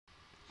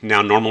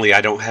Now normally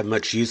I don't have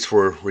much use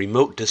for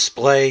remote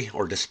display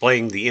or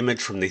displaying the image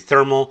from the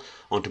thermal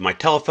onto my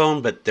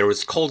telephone, but there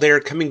was cold air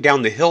coming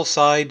down the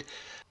hillside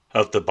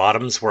of the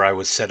bottoms where I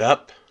was set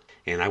up,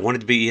 and I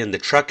wanted to be in the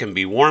truck and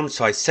be warm,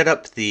 so I set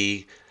up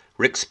the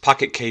RIX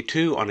Pocket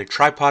K2 on a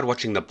tripod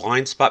watching the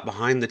blind spot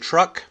behind the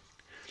truck.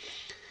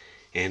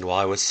 And while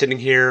I was sitting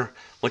here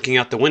looking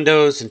out the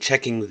windows and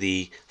checking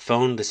the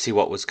phone to see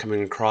what was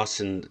coming across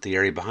in the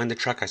area behind the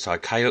truck, I saw a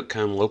coyote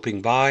come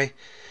loping by.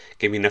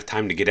 Gave me enough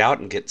time to get out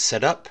and get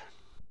set up.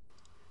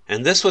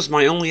 And this was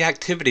my only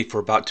activity for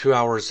about 2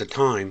 hours at a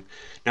time.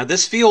 Now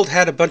this field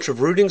had a bunch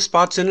of rooting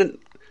spots in it.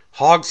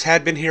 Hogs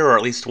had been here, or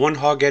at least one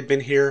hog had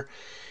been here,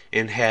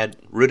 and had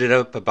rooted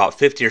up about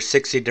 50 or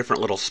 60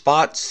 different little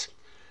spots.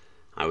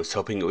 I was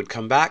hoping it would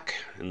come back.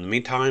 In the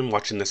meantime,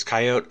 watching this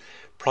coyote,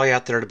 probably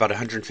out there at about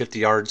 150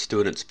 yards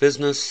doing its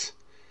business,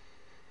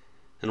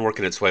 and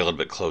working its way a little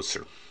bit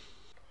closer.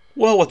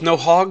 Well, with no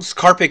hogs,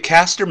 Carpe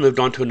Castor moved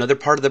on to another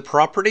part of the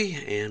property,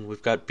 and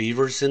we've got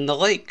beavers in the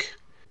lake.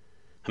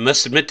 I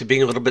must admit to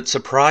being a little bit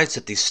surprised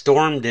that the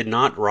storm did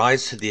not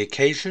rise to the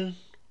occasion.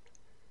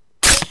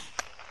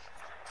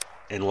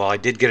 And while I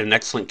did get an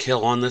excellent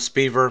kill on this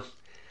beaver,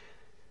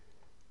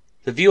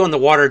 the view on the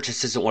water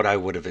just isn't what I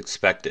would have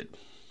expected.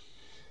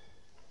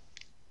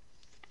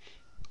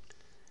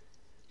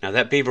 Now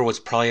that beaver was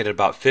probably at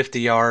about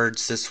 50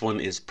 yards. This one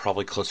is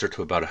probably closer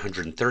to about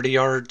 130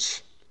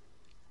 yards.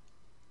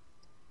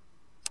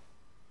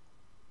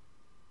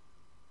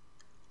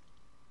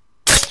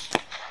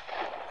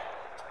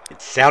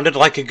 It sounded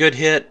like a good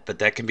hit, but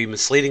that can be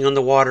misleading on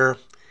the water.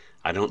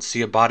 I don't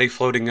see a body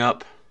floating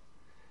up,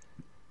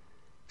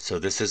 so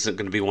this isn't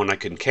going to be one I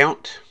can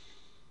count.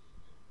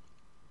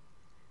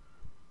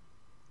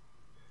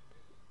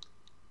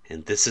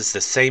 And this is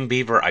the same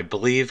beaver, I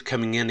believe,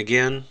 coming in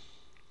again.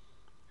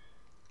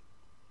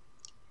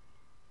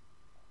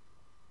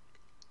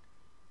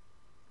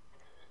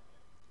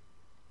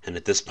 And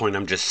at this point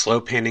I'm just slow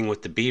panning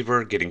with the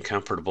beaver, getting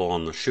comfortable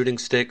on the shooting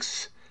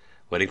sticks,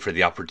 waiting for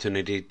the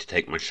opportunity to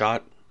take my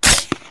shot.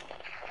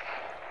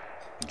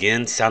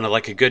 Again, sounded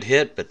like a good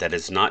hit, but that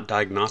is not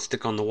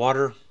diagnostic on the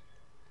water.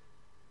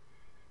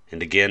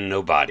 And again,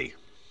 no body.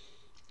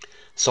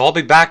 So I'll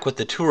be back with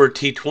the Tour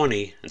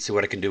T20 and see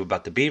what I can do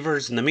about the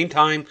beavers. In the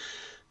meantime,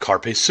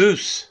 carpe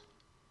sus.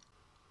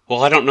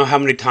 Well, I don't know how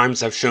many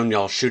times I've shown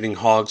y'all shooting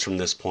hogs from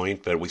this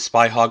point, but we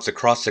spy hogs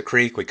across the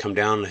creek. We come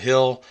down the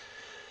hill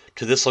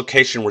to this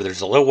location where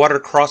there's a low water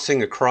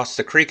crossing across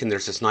the creek, and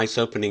there's this nice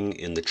opening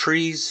in the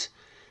trees.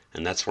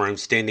 And that's where I'm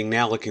standing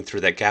now, looking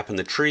through that gap in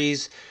the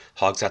trees.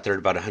 Hogs out there at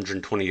about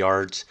 120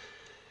 yards.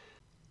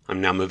 I'm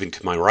now moving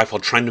to my rifle,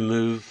 trying to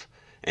move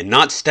and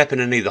not step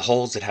in any of the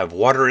holes that have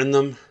water in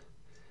them.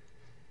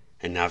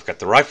 And now I've got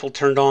the rifle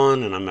turned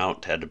on, and I'm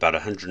out at about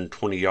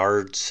 120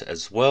 yards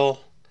as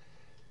well.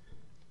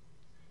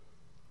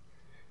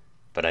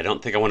 But I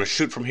don't think I want to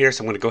shoot from here,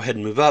 so I'm going to go ahead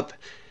and move up.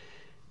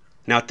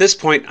 Now at this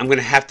point, I'm going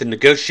to have to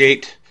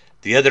negotiate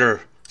the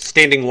other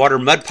standing water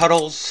mud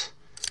puddles.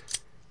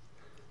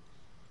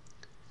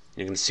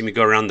 You're going to see me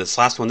go around this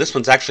last one. This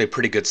one's actually a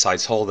pretty good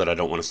size hole that I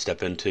don't want to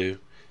step into.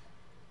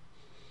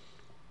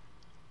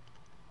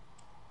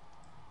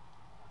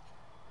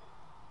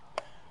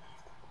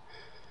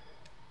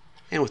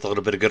 And with a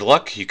little bit of good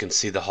luck, you can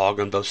see the hog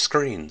on both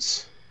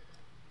screens.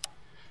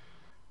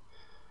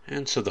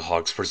 And so the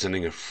hog's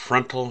presenting a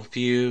frontal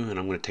view, and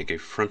I'm going to take a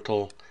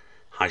frontal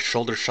high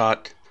shoulder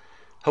shot,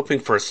 hoping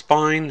for a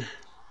spine.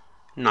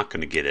 Not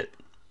going to get it.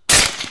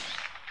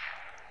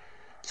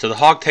 So the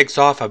hog takes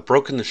off. I've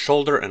broken the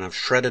shoulder and I've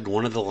shredded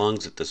one of the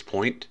lungs at this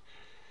point.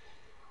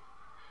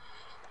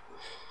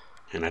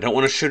 And I don't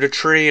want to shoot a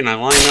tree, and I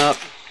line up.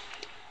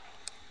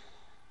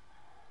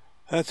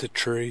 That's a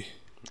tree.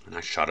 And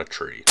I shot a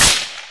tree.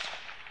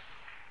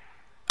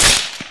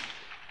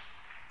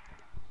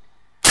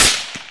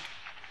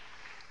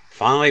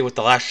 Finally, with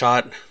the last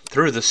shot,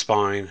 through the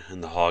spine,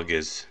 and the hog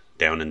is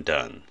down and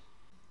done.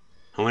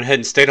 I went ahead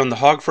and stayed on the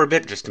hog for a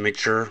bit just to make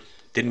sure it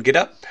didn't get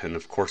up, and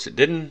of course it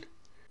didn't.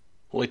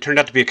 Well, he turned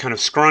out to be a kind of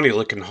scrawny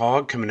looking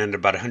hog, coming in at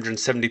about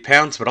 170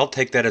 pounds, but I'll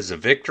take that as a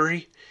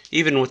victory,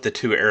 even with the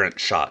 2 errant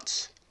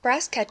shots.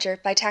 Brass Catcher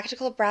by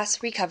Tactical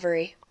Brass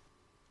Recovery.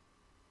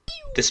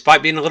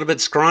 Despite being a little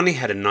bit scrawny,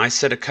 had a nice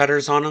set of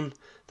cutters on him.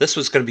 This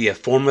was going to be a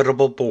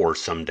formidable boar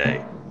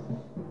someday.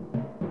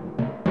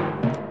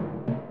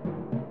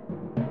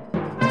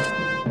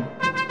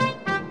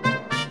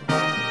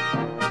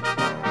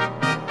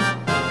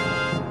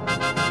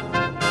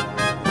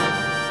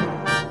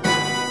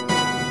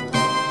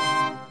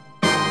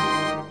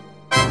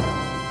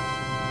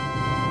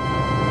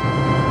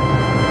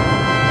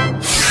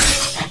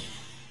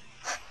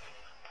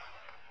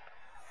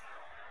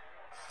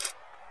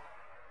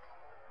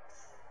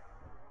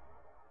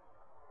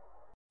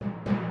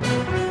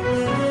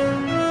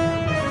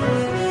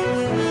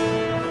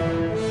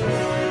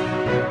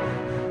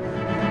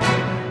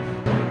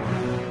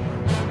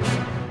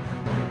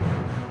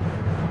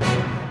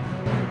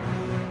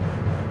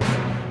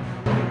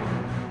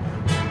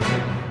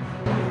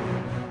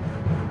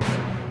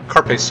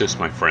 Carpe sus,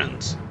 my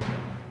friends.